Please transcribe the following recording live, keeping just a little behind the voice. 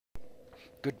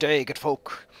Good day, good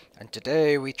folk, and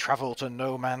today we travel to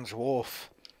No Man's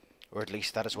Wharf. Or at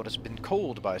least that is what has been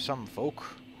called by some folk.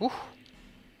 Whew.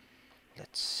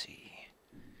 Let's see.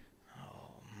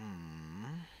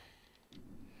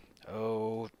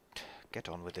 Oh, get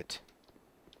on with it.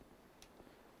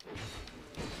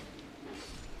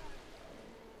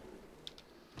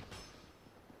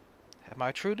 Am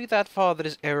I truly that far that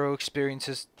his arrow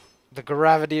experiences the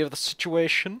gravity of the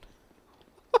situation?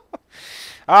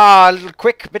 A little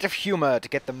quick bit of humor to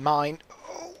get the mind.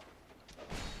 Oh.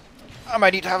 I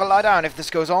might need to have a lie down if this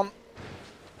goes on.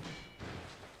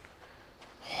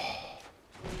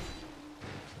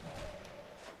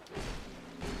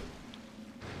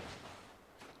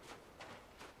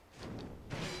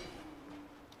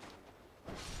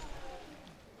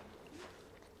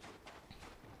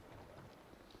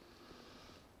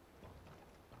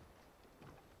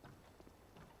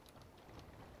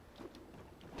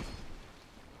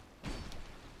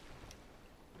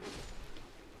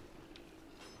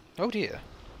 Oh dear.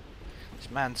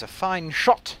 This man's a fine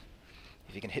shot,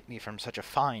 if he can hit me from such a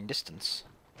fine distance.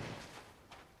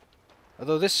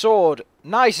 Although this sword,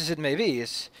 nice as it may be,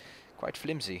 is quite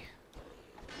flimsy.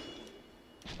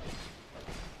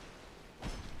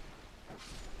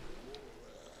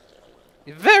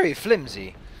 Very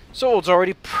flimsy. Sword's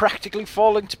already practically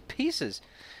falling to pieces.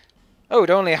 Oh, it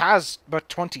only has but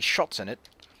 20 shots in it.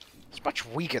 It's much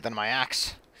weaker than my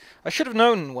axe. I should have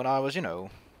known when I was, you know,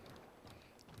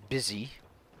 busy.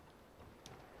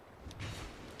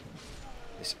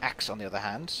 This axe, on the other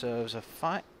hand, serves a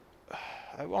fine...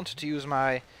 I wanted to use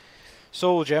my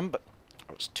soul gem, but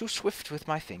I was too swift with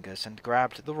my fingers and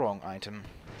grabbed the wrong item.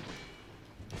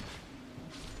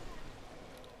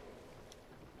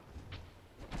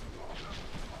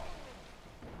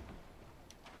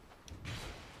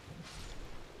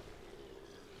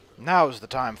 Now's the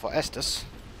time for Estus.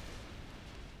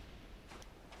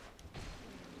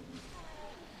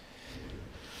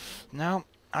 Now,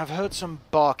 I've heard some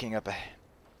barking up ahead.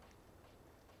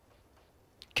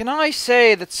 Can I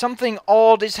say that something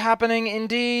odd is happening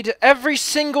indeed? Every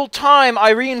single time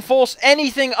I reinforce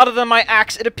anything other than my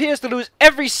axe, it appears to lose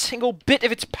every single bit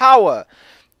of its power.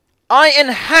 I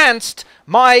enhanced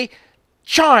my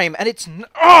chime, and it's...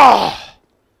 Ah!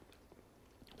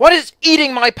 What is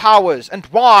eating my powers, and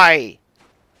why?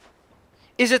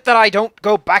 Is it that I don't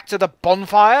go back to the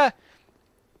bonfire?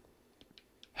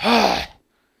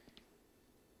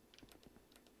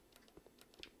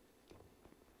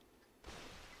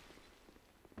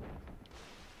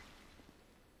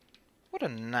 What a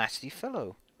nasty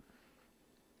fellow.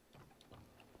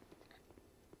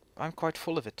 I'm quite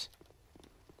full of it.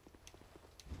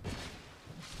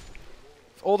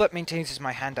 If all that maintains is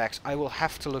my hand axe, I will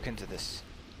have to look into this.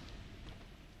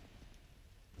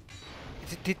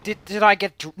 Did I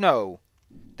get... No.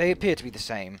 They appear to be the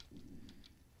same.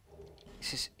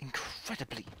 This is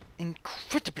incredibly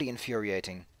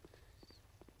infuriating.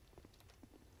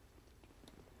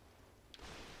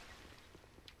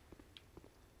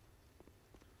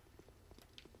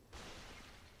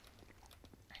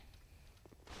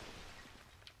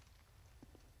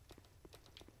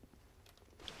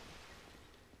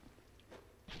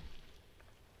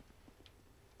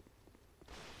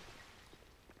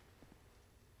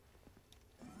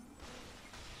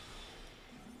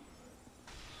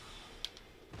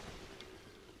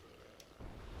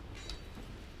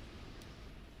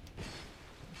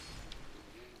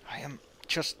 I am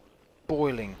just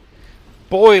boiling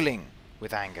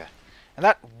with anger. And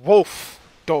that wolf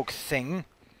dog thing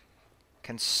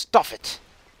can stuff it.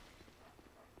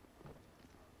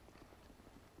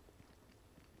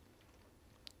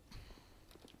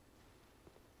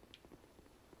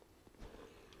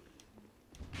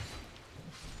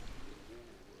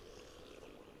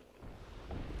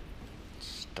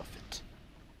 Stuff it.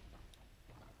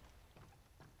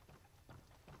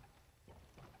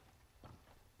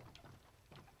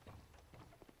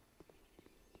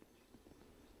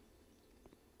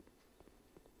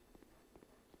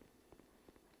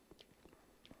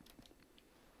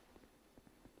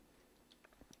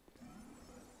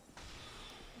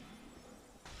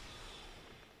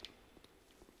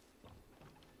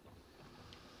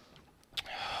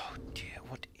 Oh dear,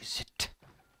 what is it?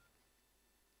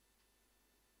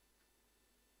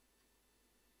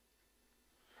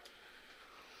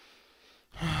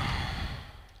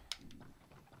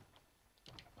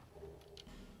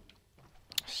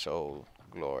 So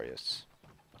glorious.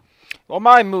 Well,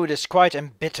 my mood is quite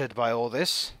embittered by all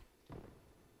this.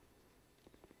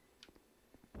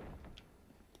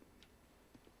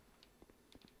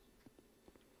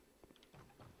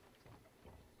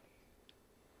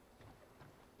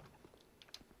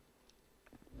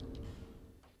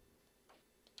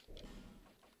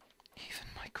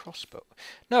 crossbow?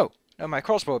 No, no, my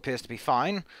crossbow appears to be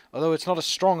fine, although it's not as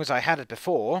strong as I had it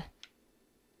before.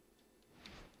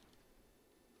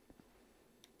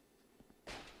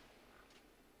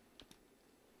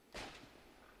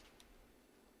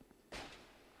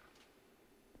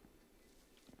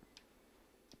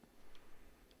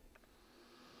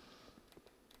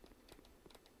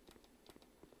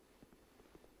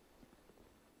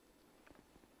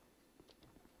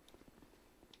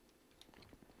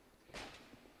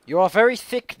 You are very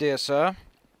thick, dear sir.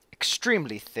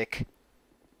 Extremely thick.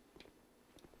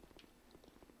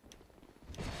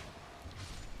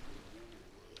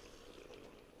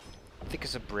 Thick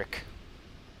as a brick.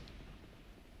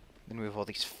 Then we have all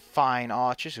these fine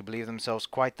archers who believe themselves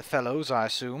quite the fellows, I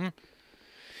assume.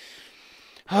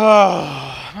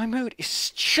 Oh, my mood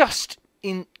is just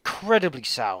incredibly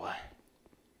sour.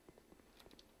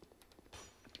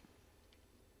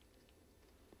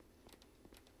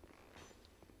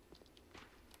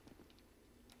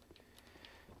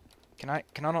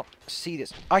 Can I not see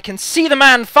this? I can see the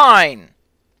man fine!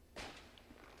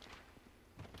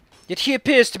 Yet he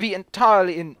appears to be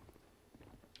entirely in...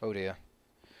 Oh dear.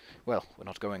 Well, we're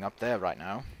not going up there right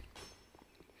now.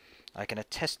 I can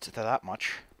attest to that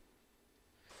much.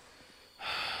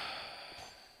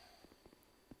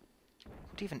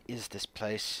 What even is this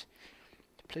place?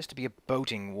 It appears to be a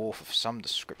boating wharf of some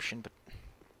description, but...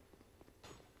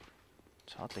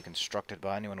 it's hardly constructed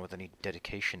by anyone with any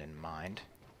dedication in mind.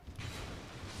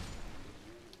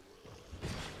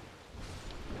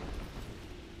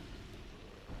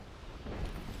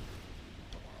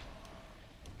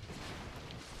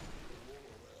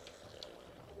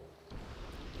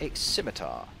 A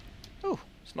scimitar. Oh,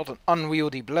 it's not an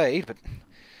unwieldy blade, but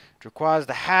it requires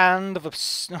the hand of a...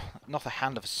 no, not the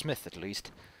hand of a smith, at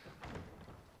least.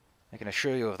 I can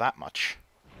assure you of that much.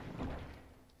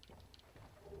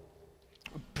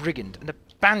 A brigand and a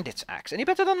bandit's axe. Any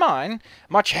better than mine?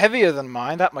 Much heavier than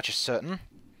mine, that much is certain.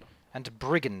 And a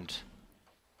brigand.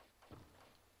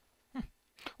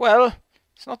 Well,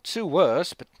 it's not too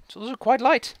worse, but it's also quite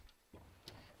light.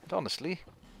 And honestly...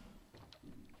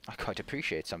 I quite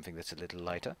appreciate something that's a little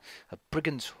lighter. A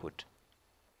brigand's hood.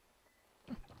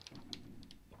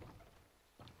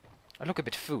 I look a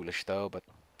bit foolish, though, but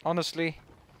honestly,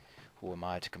 who am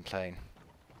I to complain?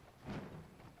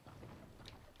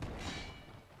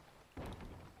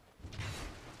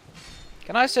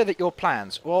 Can I say that your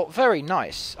plans, well, very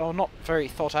nice, or not very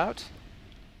thought out?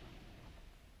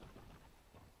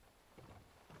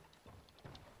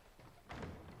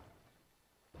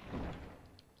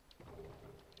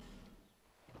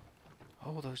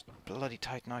 Oh, those bloody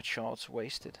titanite shards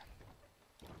wasted.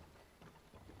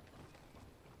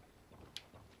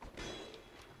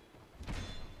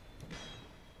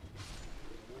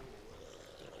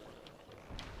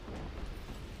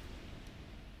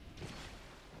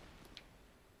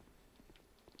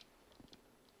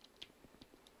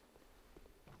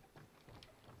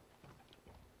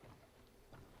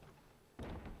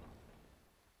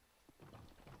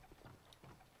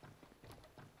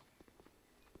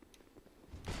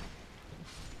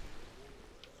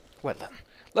 Well then,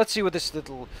 let's see what this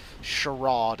little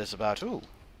charade is about. Ooh.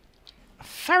 A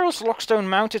Pharos lockstone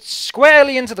mounted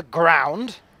squarely into the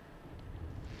ground.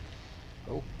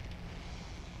 Oh.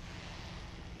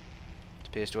 It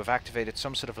appears to have activated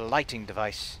some sort of lighting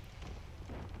device.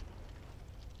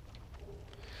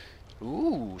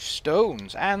 Ooh,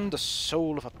 stones and the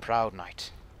soul of a proud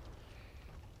knight.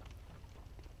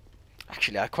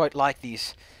 Actually, I quite like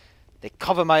these. They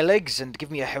cover my legs and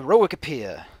give me a heroic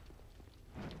appear.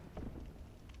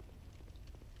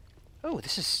 Oh,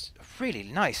 this is a really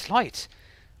nice light.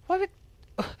 Why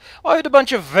would a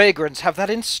bunch of vagrants have that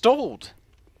installed?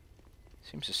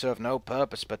 Seems to serve no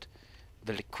purpose but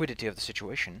the liquidity of the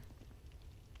situation.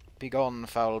 Begone,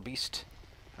 foul beast.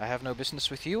 I have no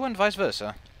business with you, and vice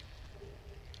versa.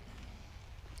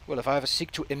 Well, if I ever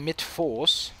seek to emit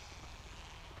force...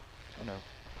 Oh no.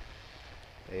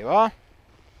 There you are.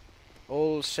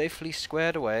 All safely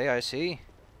squared away, I see.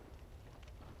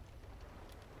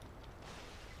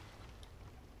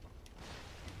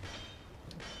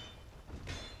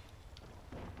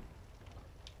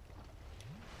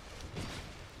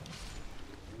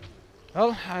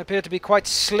 Well, I appear to be quite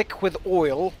slick with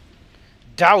oil.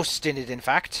 Doused in it, in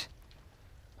fact.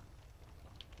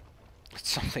 It's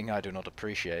something I do not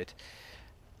appreciate.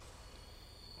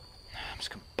 I'm as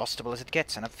combustible as it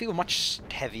gets, and I feel much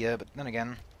heavier, but then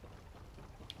again...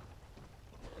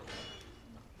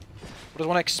 what does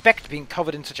one expect being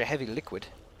covered in such a heavy liquid?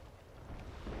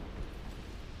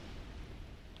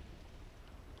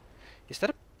 Is that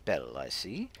a bell I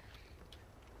see?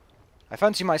 I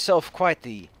fancy myself quite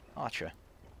the archer.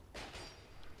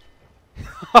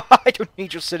 I don't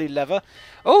need your silly lever.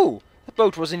 Oh, the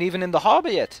boat wasn't even in the harbour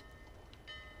yet.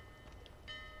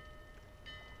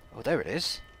 Oh, there it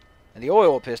is. And the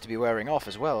oil appears to be wearing off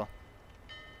as well.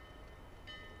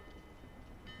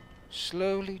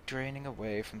 Slowly draining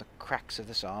away from the cracks of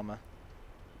this armour.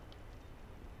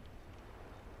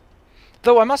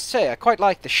 Though I must say, I quite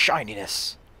like the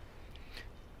shininess.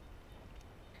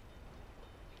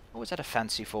 What was that a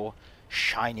fancy for?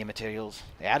 Shiny materials.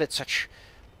 They added such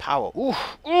power. Ooh,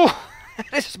 ooh,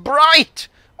 it is bright!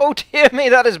 Oh dear me,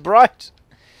 that is bright!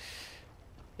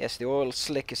 Yes, the oil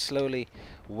slick is slowly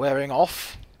wearing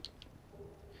off.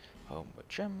 Homeward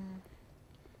gem.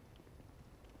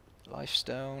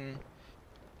 Lifestone.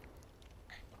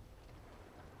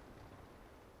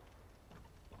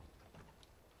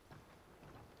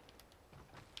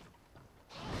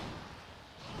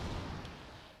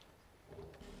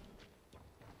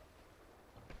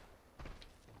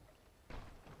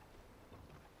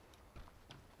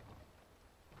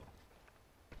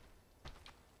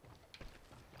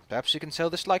 Perhaps you can sell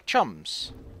this like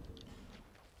chums.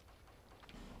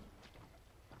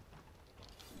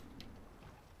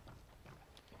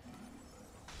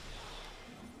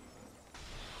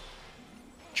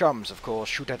 Chums, of course,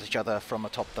 shoot at each other from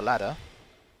atop the ladder.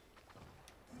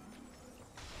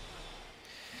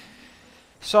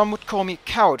 Some would call me a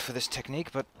coward for this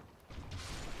technique, but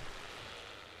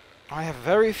I have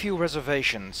very few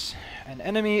reservations. An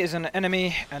enemy is an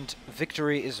enemy, and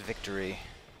victory is victory.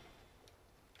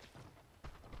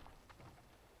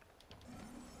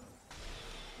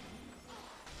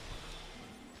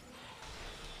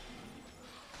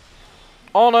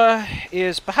 Honor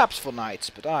is perhaps for knights,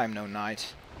 but I'm no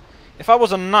knight. If I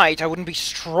was a knight, I wouldn't be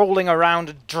strolling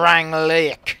around Drang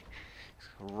Lake.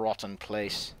 Rotten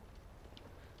place.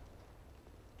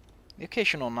 The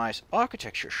occasional nice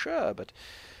architecture, sure, but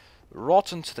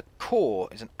rotten to the core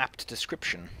is an apt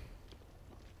description.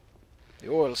 The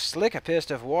oil slick appears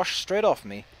to have washed straight off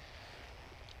me.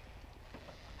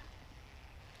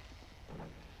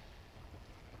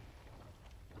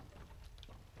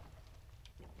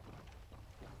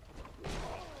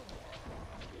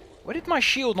 Why did my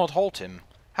shield not halt him?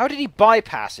 How did he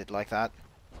bypass it like that?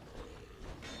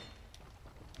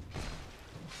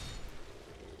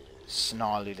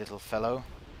 Snarly little fellow.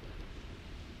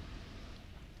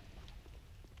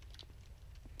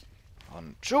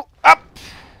 One, two, up!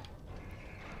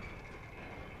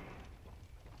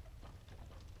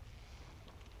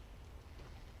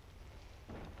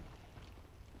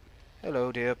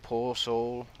 Hello, dear poor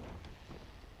soul.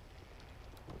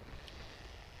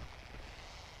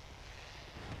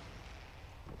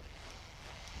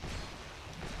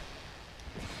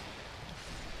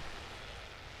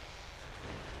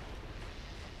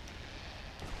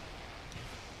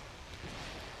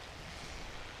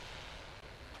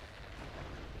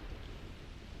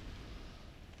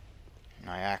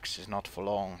 My axe is not for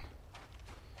long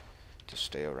to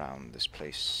stay around this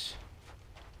place.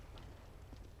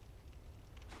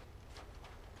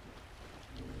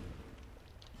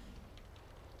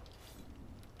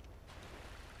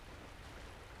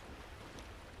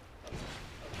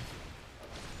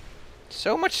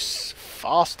 So much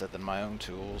faster than my own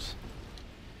tools.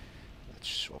 Let's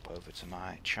swap over to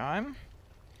my chime.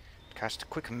 Cast a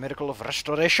quick miracle of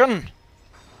restoration.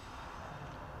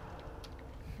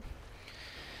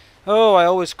 Oh, I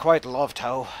always quite loved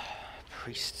how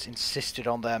priests insisted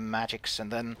on their magics,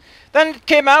 and then it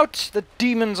came out that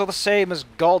demons are the same as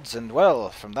gods, and well,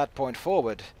 from that point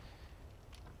forward,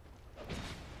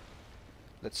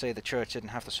 let's say the church didn't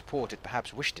have the support it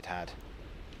perhaps wished it had.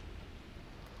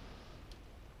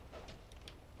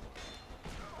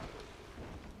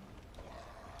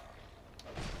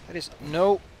 That is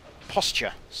no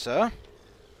posture, sir.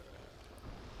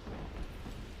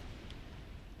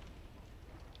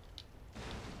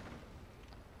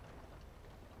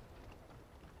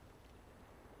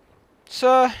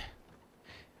 Sir,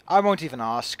 I won't even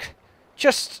ask.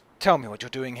 Just tell me what you're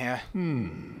doing here.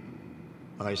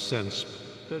 I sense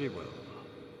very well.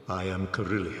 I am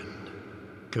Carillion.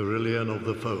 Carillion of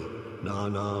the foe.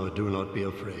 Now, do not be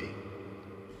afraid.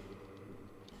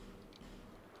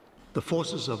 The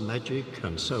forces of magic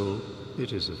and soul,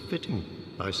 it is fitting.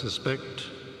 I suspect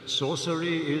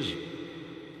sorcery is...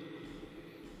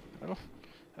 Well,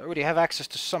 I already have access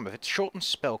to some of it. Shortened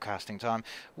spellcasting time.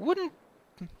 Wouldn't...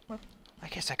 Well, I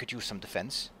guess I could use some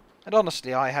defense. And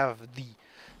honestly, I have the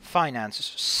finances.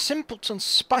 Simpleton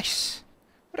spice.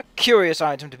 What a curious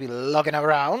item to be lugging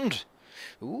around.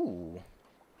 Ooh.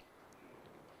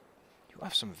 You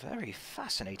have some very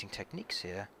fascinating techniques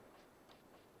here.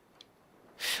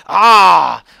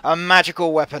 Ah! A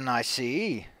magical weapon, I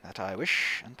see. That I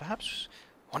wish. And perhaps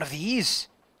one of these?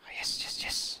 Oh, yes, yes,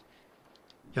 yes.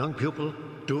 Young pupil,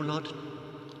 do not...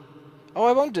 Oh,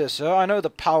 I won't, dear sir. I know the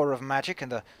power of magic and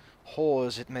the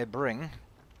horrors it may bring.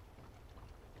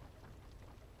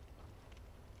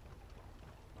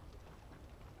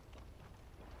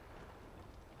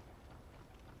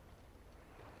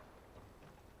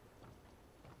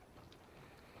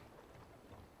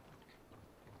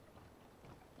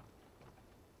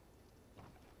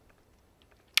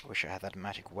 I wish I had that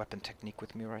magic weapon technique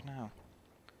with me right now.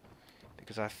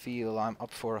 Because I feel I'm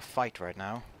up for a fight right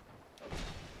now.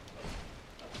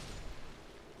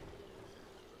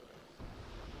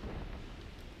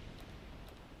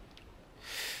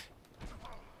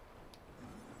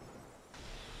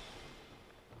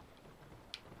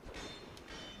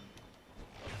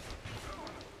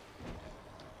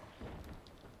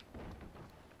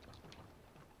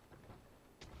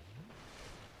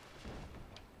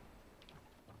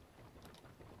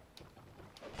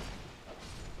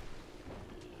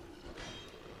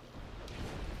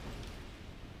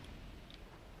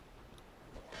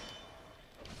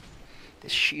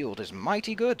 This shield is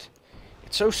mighty good.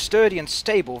 It's so sturdy and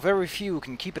stable, very few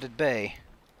can keep it at bay.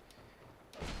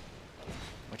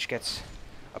 Which gets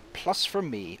a plus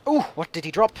from me. Oh, what did he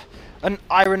drop? An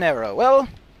iron arrow. Well,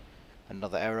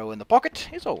 another arrow in the pocket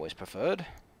is always preferred.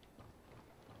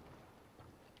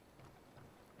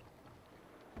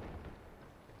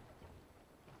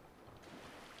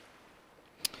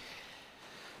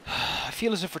 I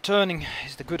feel as if returning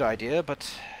is the good idea,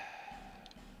 but...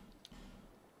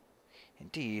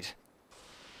 Indeed.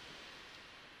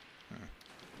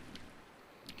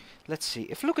 Let's see.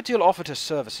 If Lucatiel offered her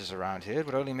services around here, it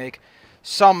would only make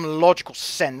some logical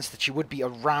sense that she would be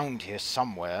around here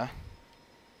somewhere.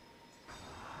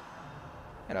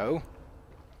 You know.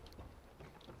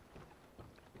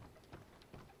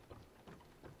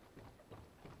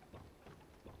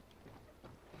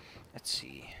 Let's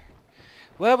see.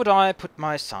 Where would I put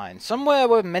my sign? Somewhere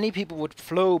where many people would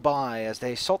flow by as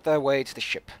they sought their way to the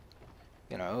ship.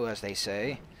 You know, as they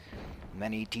say,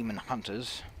 many demon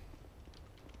hunters.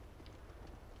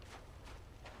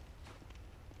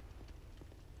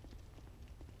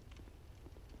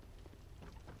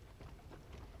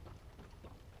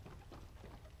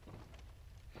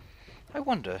 I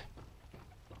wonder.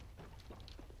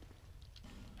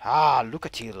 Ah,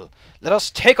 Lucatiel, let us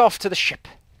take off to the ship.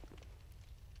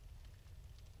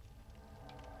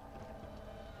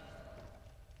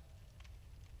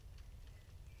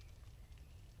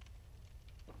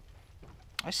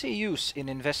 I see use in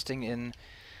investing in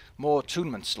more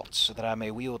attunement slots so that I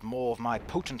may wield more of my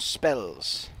potent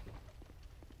spells.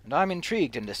 And I'm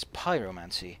intrigued in this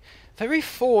pyromancy. Very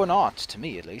foreign art, to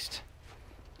me at least.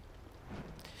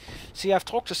 See, I've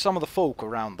talked to some of the folk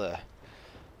around the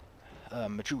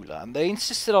Majula, and they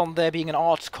insisted on there being an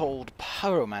art called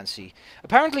pyromancy.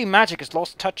 Apparently magic has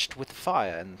lost touch with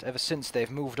fire, and ever since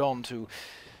they've moved on to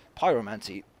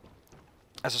pyromancy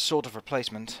as a sort of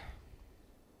replacement.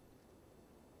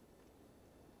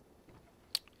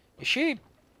 Is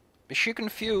she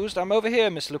confused? I'm over here,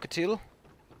 Miss Lucatiel.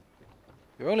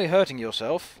 You're only hurting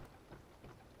yourself.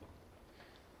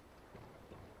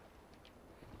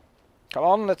 Come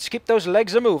on, let's keep those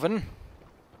legs a-moving.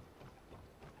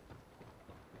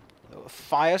 A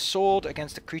fire sword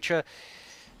against a creature.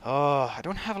 Oh, I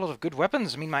don't have a lot of good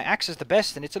weapons. I mean, my axe is the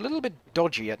best, and it's a little bit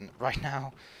dodgy right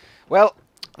now. Well,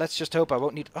 let's just hope I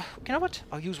won't need... Oh, you know what?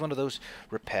 I'll use one of those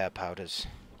repair powders.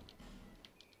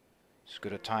 As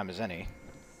good a time as any.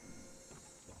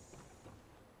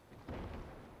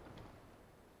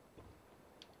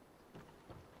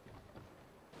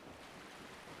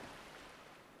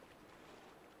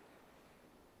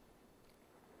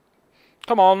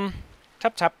 Come on.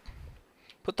 Tap tap.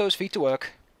 Put those feet to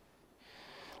work.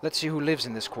 Let's see who lives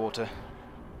in this quarter.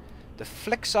 The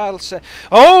flexile set.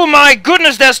 Oh my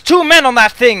goodness, there's 2 men on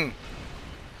that thing!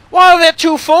 Why are there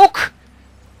 2 folk?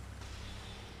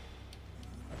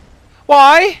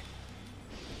 Why?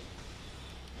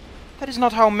 That is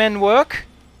not how men work.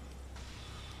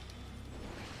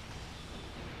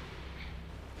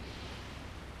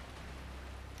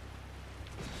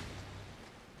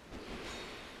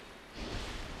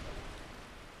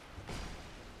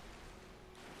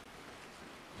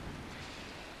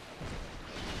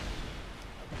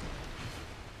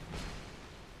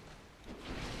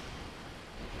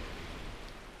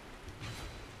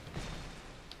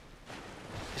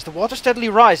 Is the water steadily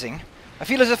rising? I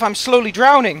feel as if I'm slowly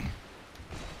drowning.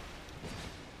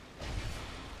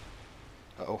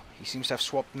 Uh-oh, he seems to have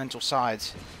swapped mental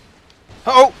sides.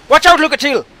 Uh-oh! Watch out,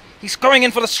 Lucatiel! He's going in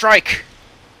for the strike!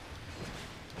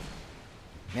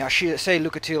 May I say,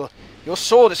 Lucatil, your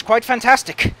sword is quite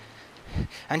fantastic.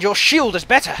 And your shield is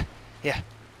better. Here.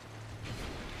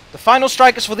 The final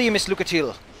strike is for thee, Miss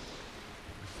Lucatil.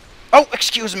 Oh,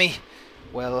 excuse me.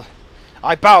 Well,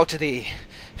 I bow to thee.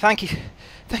 Thank you.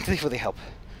 Thank thee for the help.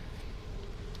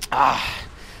 Ah,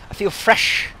 I feel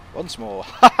fresh once more.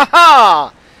 Ha ha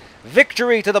ha!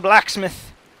 Victory to the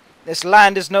blacksmith. This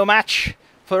land is no match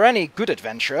for any good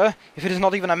adventurer, if it is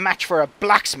not even a match for a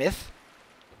blacksmith.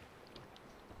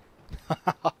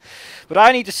 But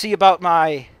I need to see about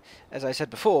my, as I said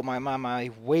before,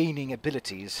 my waning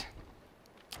abilities.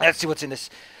 Let's see what's in this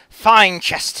fine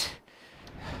chest.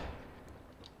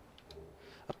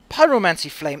 A pyromancy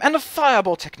flame and a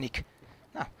fireball technique.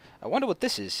 Now, I wonder what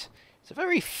this is. It's a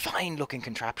very fine-looking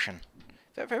contraption.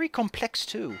 Very complex,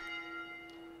 too.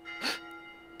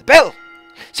 The bell!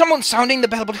 Someone's sounding the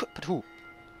bell, but who?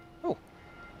 Oh,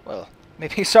 well,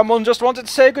 maybe someone just wanted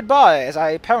to say goodbye, as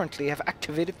I apparently have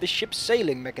activated the ship's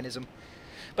sailing mechanism.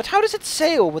 But how does it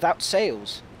sail without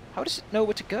sails? How does it know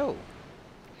where to go?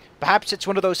 Perhaps it's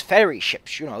one of those ferry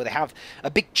ships, you know, they have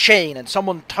a big chain and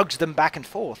someone tugs them back and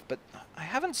forth, but I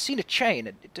haven't seen a chain.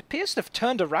 It appears to have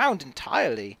turned around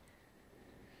entirely.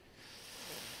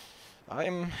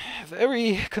 I'm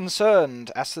very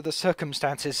concerned as to the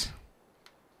circumstances.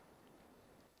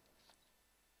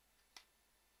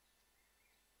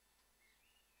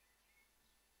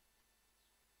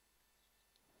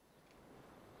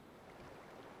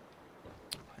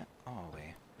 Where are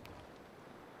we?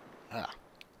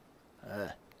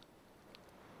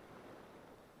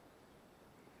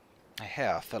 A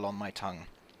hair fell on my tongue.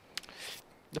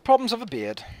 The problems of a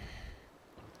beard.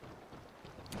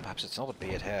 Perhaps it's not a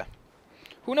beard hair.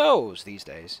 Who knows these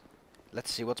days?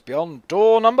 Let's see what's beyond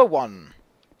door number 1.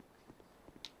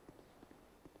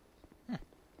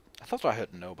 I thought I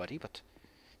heard nobody, but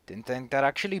didn't think there'd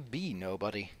actually be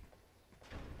nobody.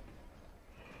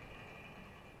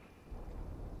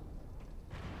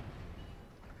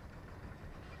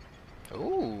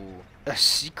 Ooh, a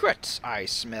secret I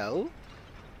smell.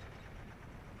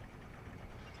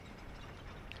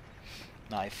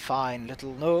 My fine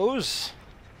little nose.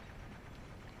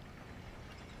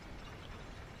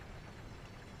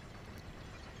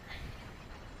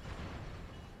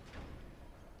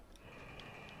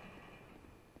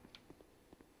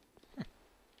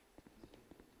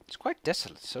 It's quite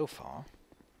desolate so far.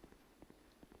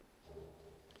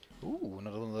 Ooh,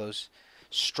 another one of those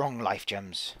strong life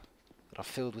gems that are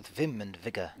filled with vim and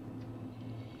vigor.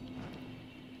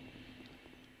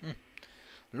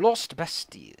 Lost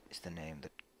Bastille is the name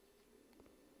that...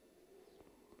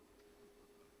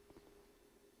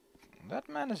 That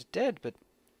man is dead, but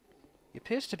he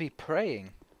appears to be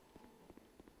praying.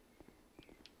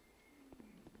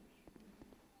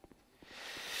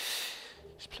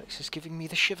 This place is giving me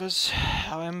the shivers.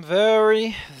 I am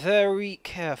very, very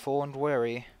careful and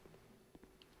wary.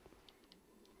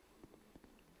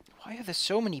 Why are there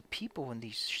so many people in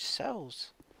these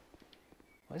cells?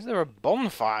 Why is there a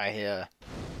bonfire here?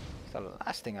 It's the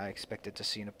last thing I expected to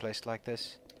see in a place like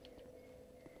this.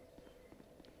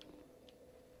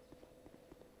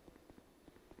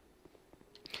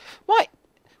 Why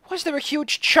is there a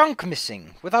huge chunk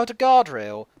missing without a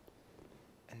guardrail?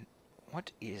 And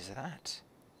what is that?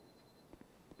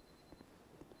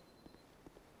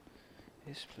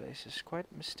 This place is quite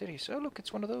mysterious. Oh look,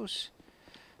 it's one of those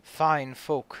fine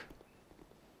folk.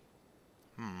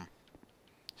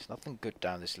 There's nothing good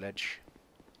down this ledge.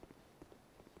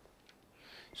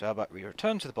 So how about we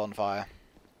return to the bonfire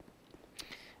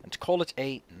and call it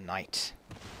a night.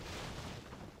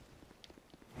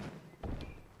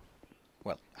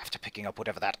 Well, after picking up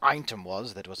whatever that item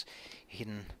was that was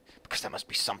hidden, because there must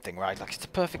be something, right? Like it's the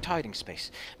perfect hiding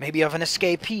space. Maybe of an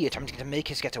escapee attempting to make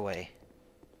his getaway.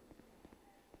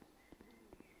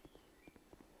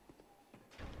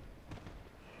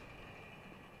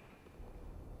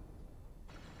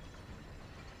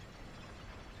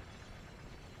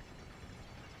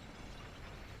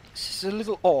 This is a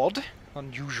little odd,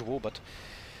 unusual, but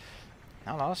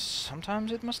alas,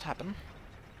 sometimes it must happen.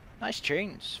 Nice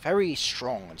chains, very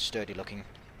strong and sturdy looking.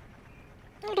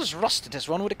 Not as rusted as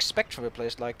one would expect from a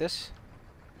place like this.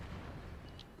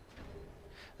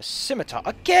 A scimitar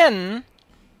again?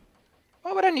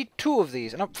 Why would I need 2 of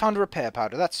these? And I found a repair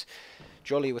powder. That's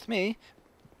jolly with me.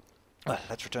 Well,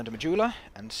 let's return to Majula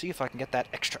and see if I can get that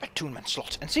extra attunement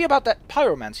slot. And see about that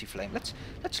pyromancy flame.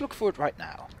 Let's look for it right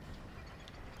now.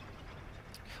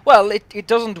 Well, it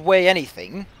doesn't weigh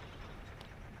anything.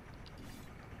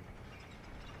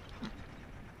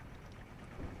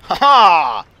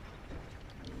 Haha!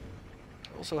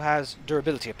 It also has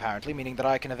durability, apparently, meaning that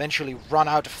I can eventually run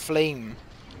out of flame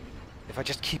if I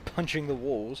just keep punching the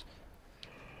walls.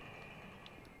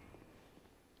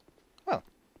 Well,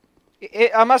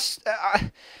 I must...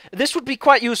 this would be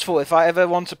quite useful if I ever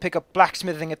want to pick up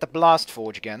blacksmithing at the Blast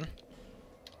Forge again.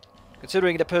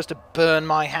 Considering it appears to burn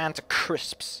my hand to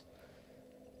crisps.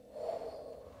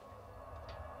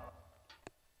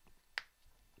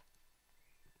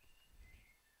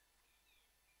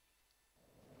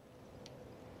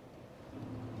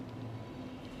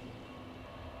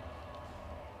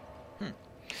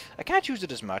 I can't use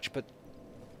it as much, but...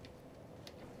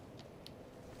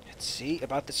 Let's see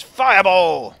about this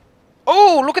fireball!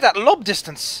 Oh, look at that lob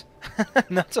distance!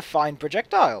 That's a fine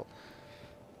projectile.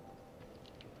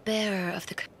 Bearer of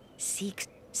the... Seek,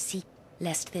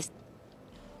 lest this...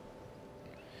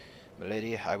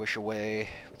 Milady, I wish a way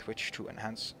with which to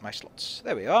enhance my slots.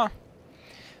 There we are.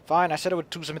 Fine, I said I would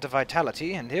do some into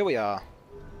vitality, and here we are.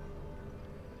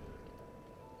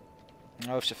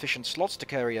 I have sufficient slots to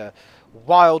carry a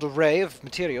wild array of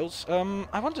materials.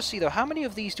 I want to see, though, how many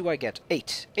of these do I get?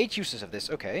 8. 8 uses of this,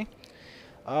 okay.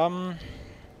 My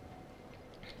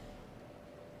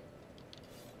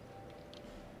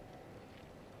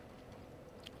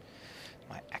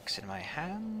axe in my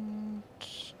hand.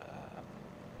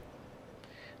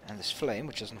 And this flame,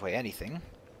 which doesn't weigh anything.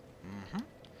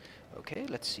 Okay,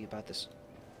 let's see about this.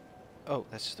 Oh,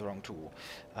 that's the wrong tool.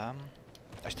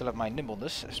 I still have my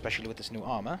nimbleness, especially with this new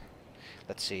armor.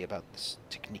 Let's see about this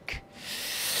technique.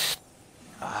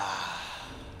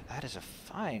 That is a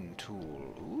fine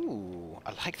tool. Ooh,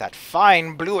 I like that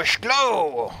fine bluish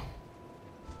glow!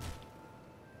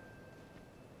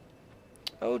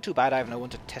 Oh, too bad I have no one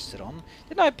to test it on.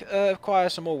 Didn't I acquire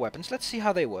some more weapons? Let's see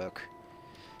how they work.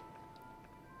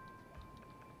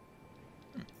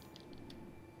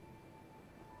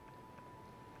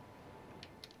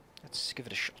 Let's give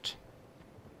it a shot.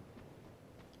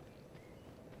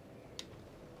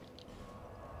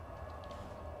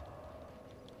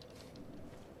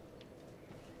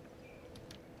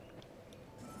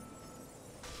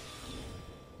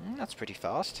 That's pretty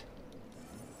fast.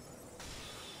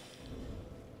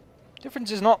 Difference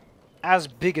is not as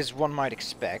big as one might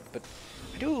expect, but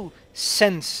I do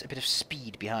sense a bit of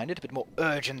speed behind it, a bit more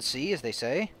urgency, as they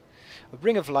say. A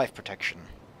ring of life protection.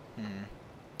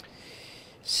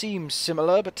 Seems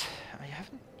similar, but I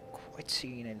haven't quite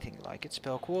seen anything like it.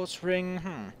 Spell quartz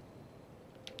ring,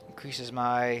 increases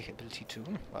my ability to...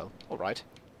 well, alright.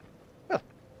 Well.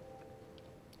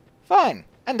 Fine.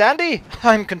 And dandy.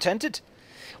 I'm contented.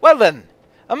 Well then,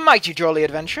 a mighty jolly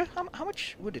adventure. How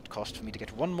much would it cost for me to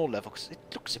get one more level? Because it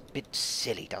looks a bit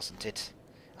silly, doesn't it?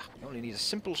 We only need a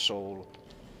simple soul.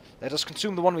 Let us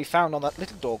consume the one we found on that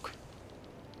little dog.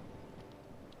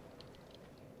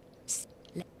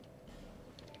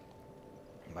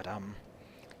 But,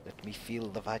 let me feel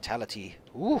the vitality.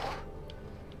 Ooh,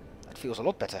 that feels a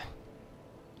lot better.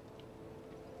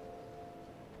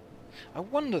 I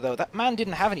wonder, though, that man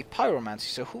didn't have any pyromancy,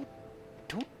 so who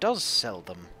does sell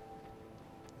them?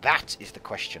 That is the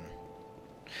question.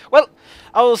 Well,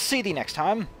 I'll see thee next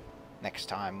time. Next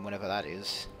time, whenever that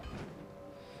is.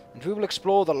 And we will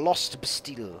explore the Lost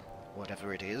Bastille,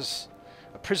 whatever it is.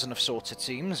 A prison of sorts, it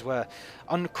seems, where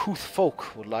uncouth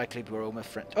folk would likely roam a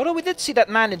friend. Oh no, we did see that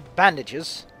man in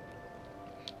bandages.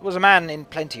 There was a man in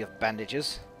plenty of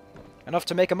bandages. Enough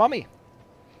to make a mummy.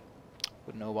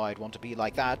 Wouldn't know why I'd want to be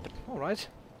like that, but alright.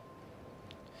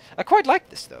 I quite like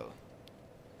this, though.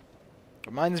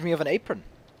 Reminds me of an apron.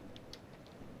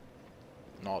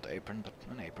 Not apron, but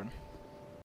an apron.